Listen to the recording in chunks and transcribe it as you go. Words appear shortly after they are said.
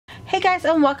guys,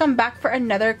 and welcome back for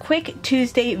another quick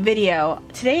Tuesday video.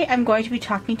 Today I'm going to be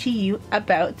talking to you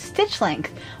about stitch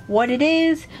length, what it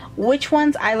is, which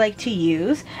ones I like to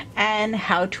use, and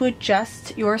how to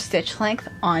adjust your stitch length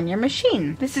on your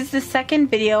machine. This is the second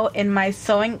video in my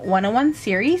Sewing 101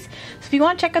 series, so if you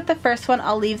want to check out the first one,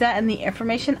 I'll leave that in the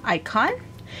information icon.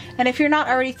 And if you're not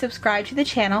already subscribed to the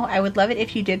channel, I would love it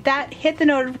if you did that. Hit the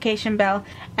notification bell,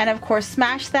 and of course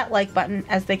smash that like button,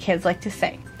 as the kids like to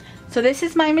say. So this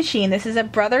is my machine. This is a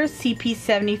Brothers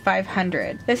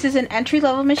CP7500. This is an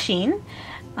entry-level machine.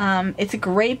 It's a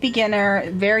great beginner,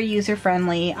 very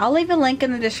user-friendly. I'll leave a link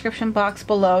in the description box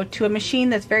below to a machine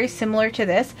that's very similar to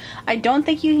this. I don't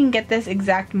think you can get this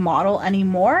exact model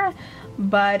anymore,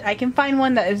 but I can find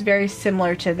one that is very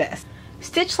similar to this.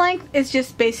 Stitch length is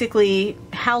just basically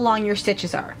how long your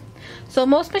stitches are. So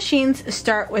most machines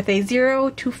start with a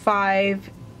 0 to 5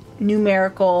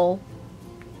 numerical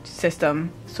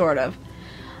system, sort of.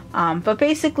 But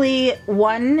basically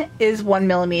 1 is 1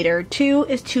 millimeter, 2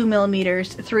 is 2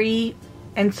 millimeters, 3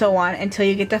 and so on until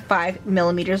you get to 5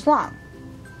 millimeters long.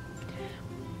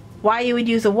 Why you would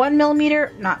use a 1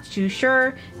 millimeter, not too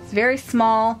sure. It's very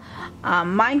small.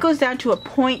 Mine goes down to a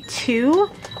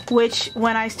 0.2, which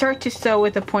when I start to sew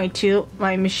with a 0.2,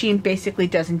 my machine basically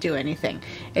doesn't do anything.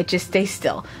 It just stays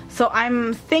still. So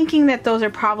I'm thinking that those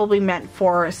are probably meant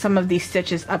for some of these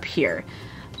stitches up here.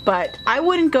 But I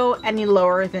wouldn't go any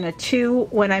lower than a 2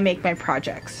 when I make my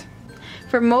projects.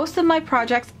 For most of my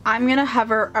projects, I'm going to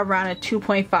hover around a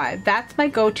 2.5. That's my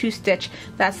go-to stitch.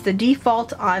 That's the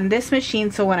default on this machine,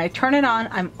 so when I turn it on,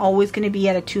 I'm always going to be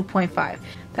at a 2.5.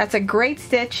 That's a great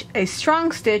stitch, a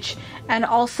strong stitch, and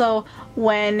also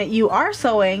when you are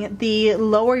sewing, the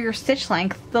lower your stitch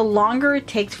length, the longer it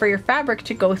takes for your fabric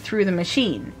to go through the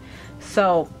machine.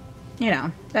 So, you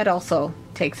know, that also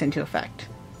takes into effect.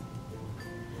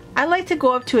 I like to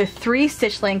go up to a 3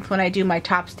 stitch length when I do my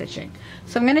top stitching.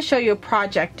 So I'm going to show you a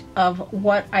project of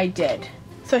what I did.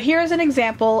 So here's an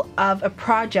example of a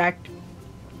project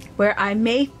where I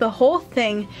made the whole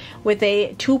thing with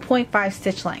a 2.5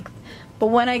 stitch length. But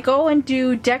when I go and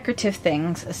do decorative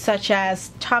things, such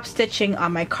as top stitching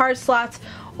on my card slots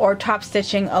or top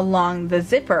stitching along the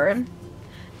zipper,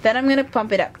 then I'm going to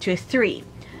bump it up to a 3.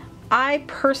 I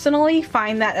personally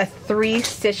find that a 3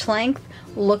 stitch length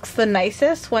looks the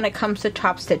nicest when it comes to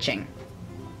top stitching.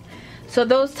 So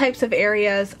those types of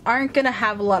areas aren't going to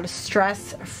have a lot of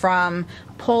stress from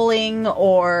pulling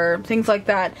or things like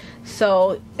that.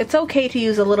 So it's okay to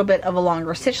use a little bit of a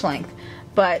longer stitch length.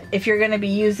 But if you're going to be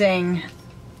using,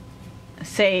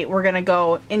 say we're going to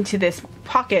go into this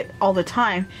pocket all the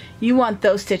time, you want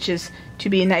those stitches to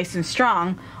be nice and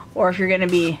strong. Or if you're going to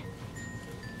be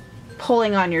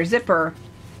pulling on your zipper,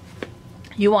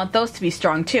 you want those to be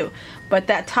strong too. But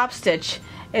that top stitch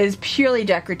is purely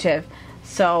decorative,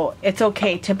 so it's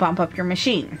okay to bump up your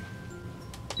machine.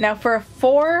 Now for a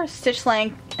 4 stitch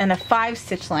length and a 5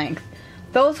 stitch length,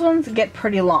 those ones get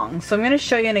pretty long. So I'm going to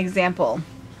show you an example.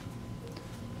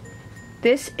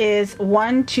 This is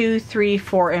 1, 2, 3,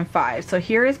 4, and 5. So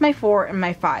here is my 4 and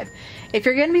my 5. If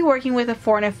you're going to be working with a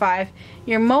 4 and a 5,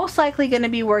 you're most likely going to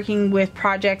be working with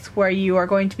projects where you are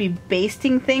going to be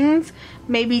basting things,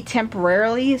 maybe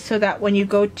temporarily, so that when you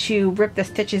go to rip the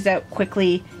stitches out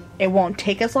quickly, it won't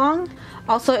take as long.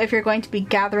 Also, if you're going to be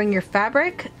gathering your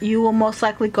fabric, you will most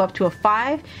likely go up to a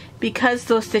 5 because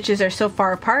those stitches are so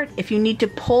far apart. If you need to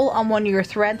pull on one of your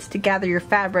threads to gather your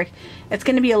fabric, it's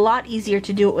going to be a lot easier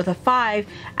to do it with a 5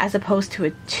 as opposed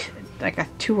to like a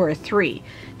 2 or a 3,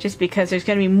 just because there's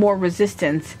going to be more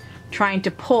resistance trying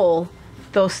to pull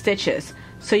those stitches.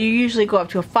 So you usually go up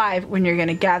to a 5 when you're going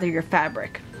to gather your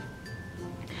fabric.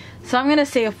 So I'm going to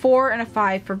say a 4 and a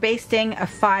 5 for basting, a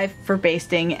 5 for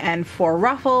basting and 4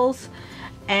 ruffles,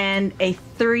 and a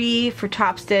 3 for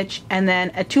top stitch, and then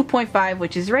a 2.5,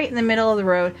 which is right in the middle of the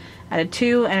road, and a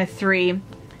 2 and a 3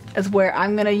 is where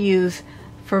I'm going to use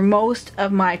for most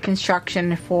of my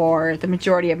construction for the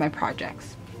majority of my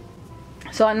projects.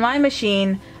 So on my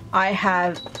machine, I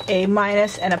have a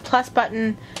minus and a plus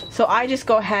button, so I just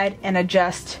go ahead and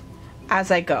adjust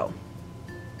as I go.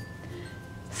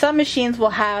 Some machines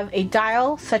will have a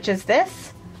dial such as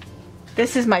this.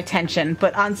 This is my tension,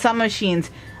 but on some machines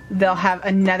they'll have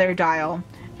another dial,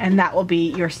 and that will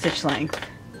be your stitch length.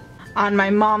 On my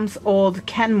mom's old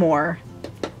Kenmore,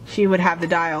 she would have the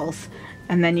dials,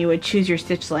 and then you would choose your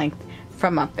stitch length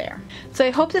from up there. So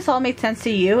I hope this all made sense to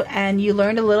you and you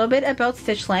learned a little bit about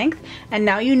stitch length, and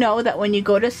now you know that when you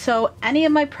go to sew any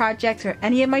of my projects or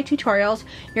any of my tutorials,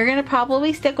 you're going to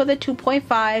probably stick with a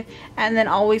 2.5 and then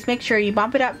always make sure you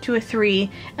bump it up to a 3.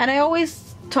 And I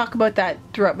always talk about that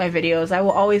throughout my videos. I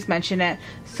will always mention it.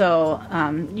 So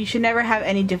you should never have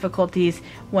any difficulties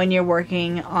when you're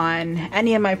working on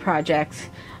any of my projects.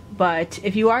 But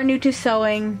if you are new to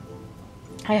sewing,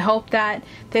 I hope that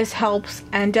this helps,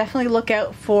 and definitely look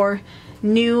out for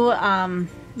new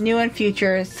and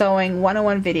future sewing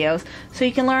 101 videos so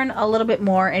you can learn a little bit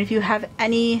more. And if you have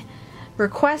any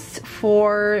requests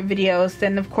for videos,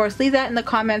 then of course leave that in the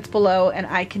comments below, and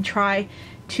I can try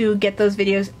to get those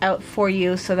videos out for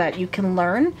you so that you can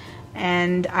learn,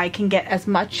 and I can get as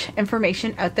much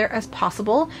information out there as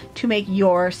possible to make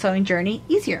your sewing journey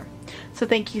easier. So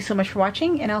thank you so much for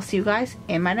watching, and I'll see you guys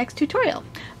in my next tutorial.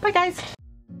 Bye guys!